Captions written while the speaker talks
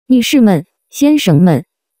女士们、先生们，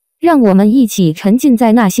让我们一起沉浸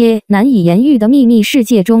在那些难以言喻的秘密世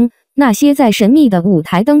界中，那些在神秘的舞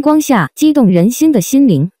台灯光下激动人心的心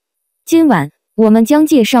灵。今晚，我们将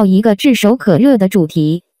介绍一个炙手可热的主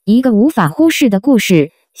题，一个无法忽视的故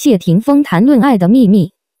事。谢霆锋谈论爱的秘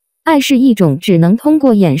密。爱是一种只能通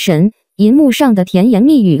过眼神、银幕上的甜言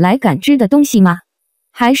蜜语来感知的东西吗？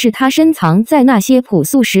还是它深藏在那些朴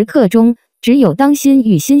素时刻中，只有当心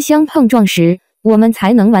与心相碰撞时，我们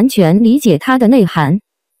才能完全理解它的内涵？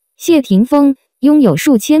谢霆锋，拥有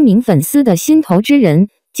数千名粉丝的心头之人，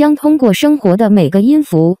将通过生活的每个音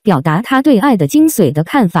符表达他对爱的精髓的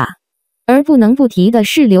看法。而不能不提的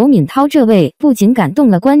是刘敏涛这位不仅感动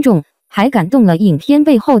了观众，还感动了影片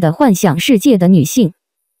背后的幻想世界的女性。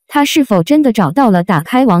她是否真的找到了打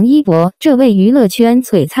开王一博这位娱乐圈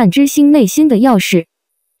璀璨之星内心的钥匙？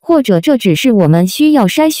或者这只是我们需要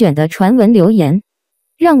筛选的传闻流言？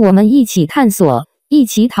让我们一起探索，一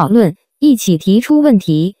起讨论，一起提出问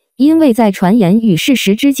题，因为在传言与事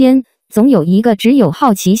实之间，总有一个只有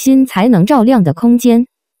好奇心才能照亮的空间。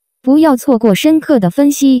不要错过深刻的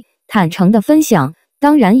分析，坦诚的分享，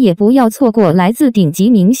当然也不要错过来自顶级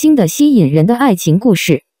明星的吸引人的爱情故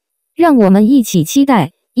事。让我们一起期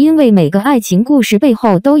待，因为每个爱情故事背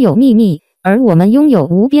后都有秘密，而我们拥有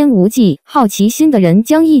无边无际好奇心的人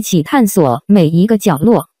将一起探索每一个角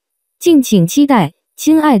落。敬请期待，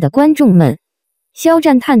亲爱的观众们。肖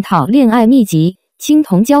战探讨恋爱秘籍，青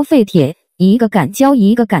铜交废铁，一个敢教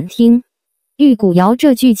一个敢听。玉骨遥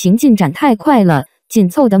这剧情进展太快了，紧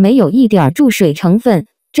凑的没有一点注水成分，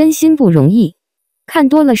真心不容易。看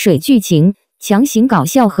多了水剧情、强行搞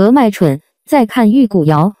笑和卖蠢，再看玉骨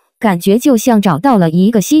遥，感觉就像找到了一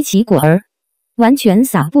个稀奇果儿，完全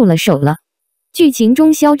撒不了手了。剧情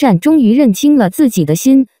中肖战终于认清了自己的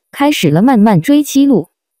心，开始了漫漫追妻路，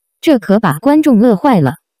这可把观众乐坏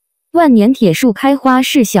了。万年铁树开花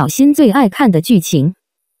是小新最爱看的剧情，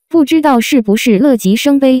不知道是不是乐极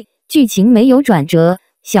生悲，剧情没有转折，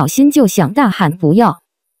小新就想大喊不要。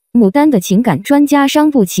牡丹的情感专家伤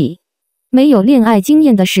不起，没有恋爱经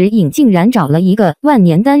验的石颖竟然找了一个万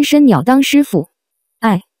年单身鸟当师傅。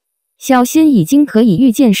小新已经可以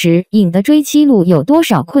预见石颖的追妻路有多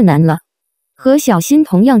少困难了。和小新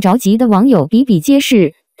同样着急的网友比比皆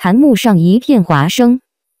是，弹幕上一片哗声。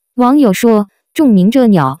网友说，仲明这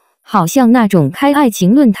鸟好像那种开爱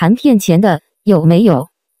情论坛骗钱的，有没有？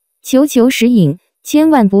求求石颖，千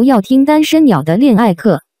万不要听单身鸟的恋爱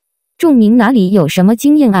课。仲明哪里有什么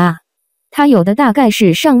经验啊？他有的大概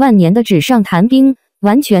是上万年的纸上谈兵，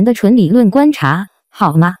完全的纯理论观察，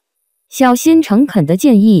好吗？小新诚恳的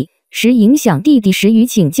建议，石颖向弟弟石宇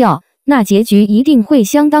请教，那结局一定会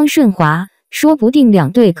相当顺滑，说不定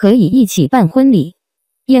两对可以一起办婚礼。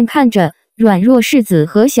眼看着软弱世子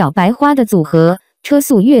和小白花的组合车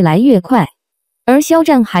速越来越快，而肖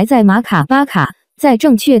战还在马卡巴卡，在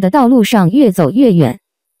正确的道路上越走越远。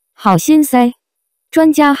好心塞，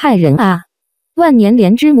专家害人啊！万年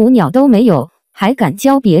连只母鸟都没有，还敢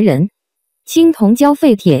教别人？青铜教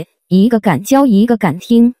废铁，一个敢教一个敢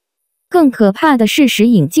听。更可怕的是石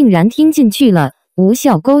颖竟然听进去了，无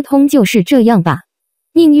效沟通就是这样吧。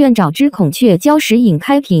宁愿找只孔雀教石颖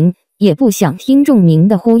开屏，也不想听仲明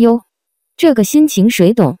的忽悠。这个心情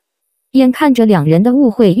谁懂？眼看着两人的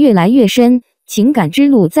误会越来越深，情感之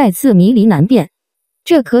路再次迷离难辨，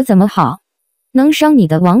这可怎么好？能伤你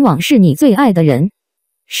的往往是你最爱的人。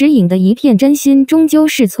石颖的一片真心终究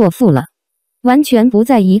是错付了，完全不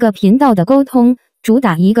在一个频道的沟通，主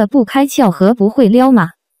打一个不开窍和不会撩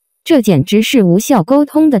吗？这简直是无效沟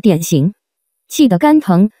通的典型，气得肝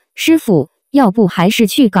疼。师傅，要不还是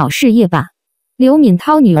去搞事业吧。刘敏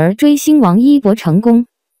涛女儿追星王一博成功，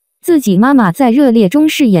自己妈妈在热烈中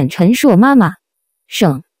饰演陈硕妈妈。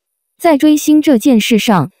在追星这件事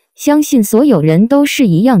上，相信所有人都是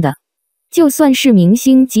一样的，就算是明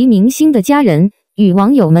星及明星的家人，与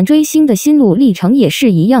网友们追星的心路历程也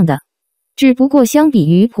是一样的，只不过相比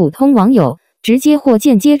于普通网友，直接或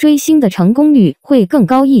间接追星的成功率会更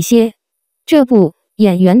高一些。这不，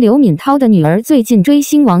演员刘敏涛的女儿最近追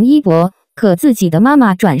星王一博，可自己的妈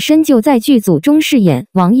妈转身就在剧组中饰演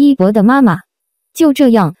王一博的妈妈。就这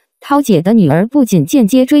样，涛姐的女儿不仅间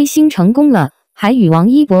接追星成功了，还与王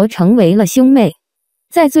一博成为了兄妹。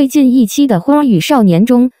在最近一期的《花与少年》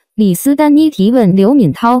中，李斯丹妮提问刘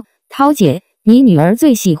敏涛：“涛姐，你女儿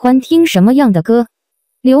最喜欢听什么样的歌？”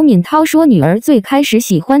刘敏涛说，女儿最开始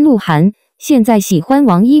喜欢鹿晗，现在喜欢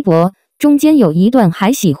王一博，中间有一段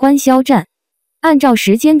还喜欢肖战。按照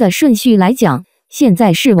时间的顺序来讲，现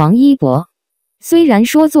在是王一博。虽然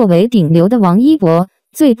说作为顶流的王一博，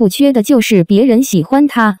最不缺的就是别人喜欢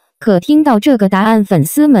他，可听到这个答案，粉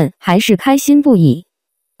丝们还是开心不已。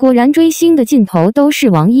果然追星的尽头都是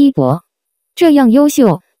王一博。这样优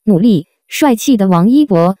秀、努力、帅气的王一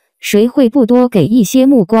博，谁会不多给一些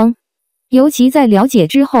目光？尤其在了解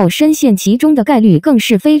之后，深陷其中的概率更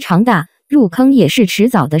是非常大，入坑也是迟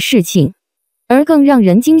早的事情。而更让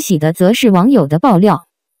人惊喜的，则是网友的爆料。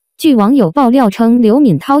据网友爆料称，刘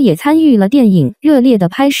敏涛也参与了电影热烈的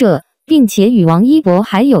拍摄，并且与王一博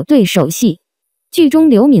还有对手戏。剧中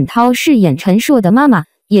刘敏涛饰演陈硕的妈妈，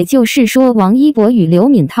也就是说，王一博与刘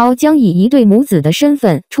敏涛将以一对母子的身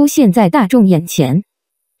份出现在大众眼前。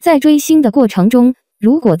在追星的过程中，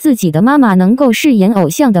如果自己的妈妈能够饰演偶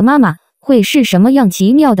像的妈妈，会是什么样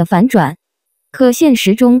奇妙的反转？可现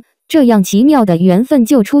实中，这样奇妙的缘分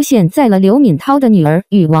就出现在了刘敏涛的女儿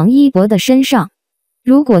与王一博的身上。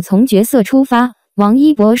如果从角色出发，王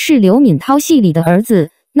一博是刘敏涛戏里的儿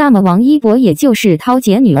子，那么王一博也就是涛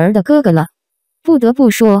姐女儿的哥哥了。不得不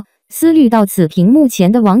说，思虑到此，屏幕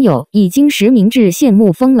前的网友已经实名制羡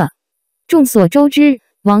慕疯了。众所周知，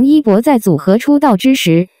王一博在组合出道之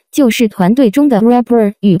时，就是团队中的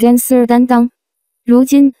rapper 与 dancer 担当。如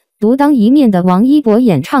今，独当一面的王一博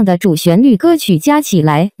演唱的主旋律歌曲加起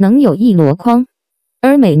来能有一箩筐，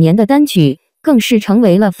而每年的单曲更是成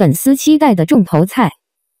为了粉丝期待的重头菜。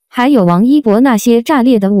还有王一博那些炸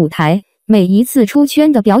裂的舞台，每一次出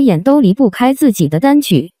圈的表演都离不开自己的单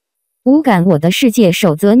曲。无感我的世界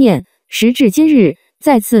守则念，时至今日，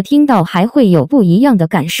再次听到还会有不一样的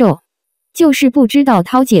感受。就是不知道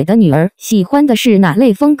涛姐的女儿喜欢的是哪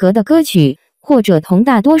类风格的歌曲，或者同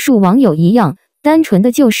大多数网友一样，单纯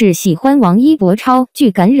的就是喜欢王一博超具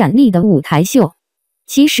感染力的舞台秀。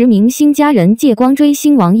其实明星家人借光追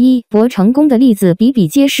星王一博成功的例子比比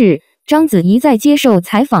皆是。章子怡在接受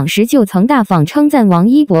采访时就曾大方称赞王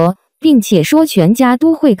一博，并且说全家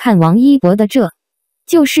都会看王一博的这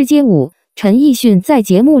就世界舞。陈奕迅在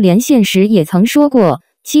节目连线时也曾说过，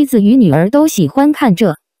妻子与女儿都喜欢看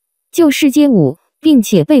这就世界舞，并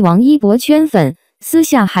且被王一博圈粉，私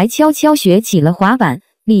下还悄悄学起了滑板。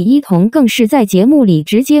李一桐更是在节目里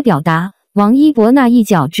直接表达，王一博那一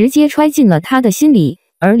脚直接揣进了他的心里。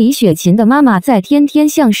而李雪琴的妈妈在《天天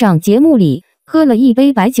向上》节目里喝了一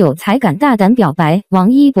杯白酒才敢大胆表白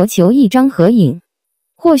王一博求一张合影。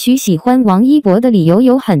或许喜欢王一博的理由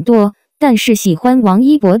有很多，但是喜欢王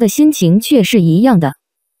一博的心情却是一样的。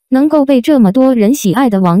能够被这么多人喜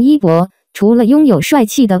爱的王一博，除了拥有帅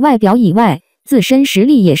气的外表以外，自身实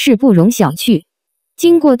力也是不容小觑。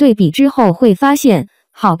经过对比之后会发现，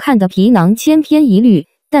好看的皮囊千篇一律，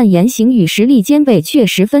但言行与实力兼备却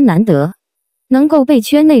十分难得。能够被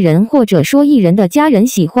圈内人或者说艺人的家人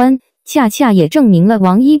喜欢，恰恰也证明了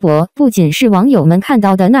王一博不仅是网友们看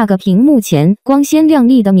到的那个屏幕前光鲜亮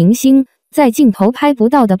丽的明星，在镜头拍不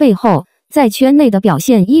到的背后，在圈内的表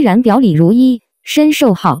现依然表里如一，深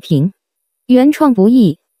受好评。原创不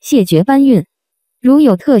易，谢绝搬运。如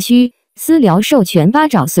有特需，私聊授权8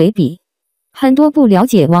找随笔。很多不了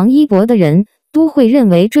解王一博的人都会认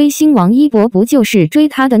为追星王一博不就是追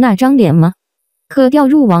他的那张脸吗？可掉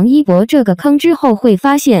入王一博这个坑之后会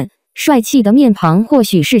发现，帅气的面庞或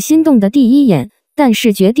许是心动的第一眼，但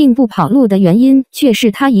是决定不跑路的原因却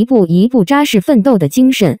是他一步一步扎实奋斗的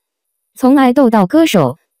精神。从爱豆到歌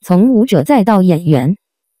手，从舞者再到演员，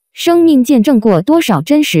生命见证过多少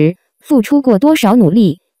真实，付出过多少努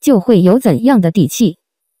力，就会有怎样的底气。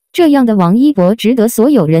这样的王一博值得所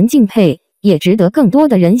有人敬佩，也值得更多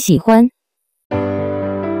的人喜欢。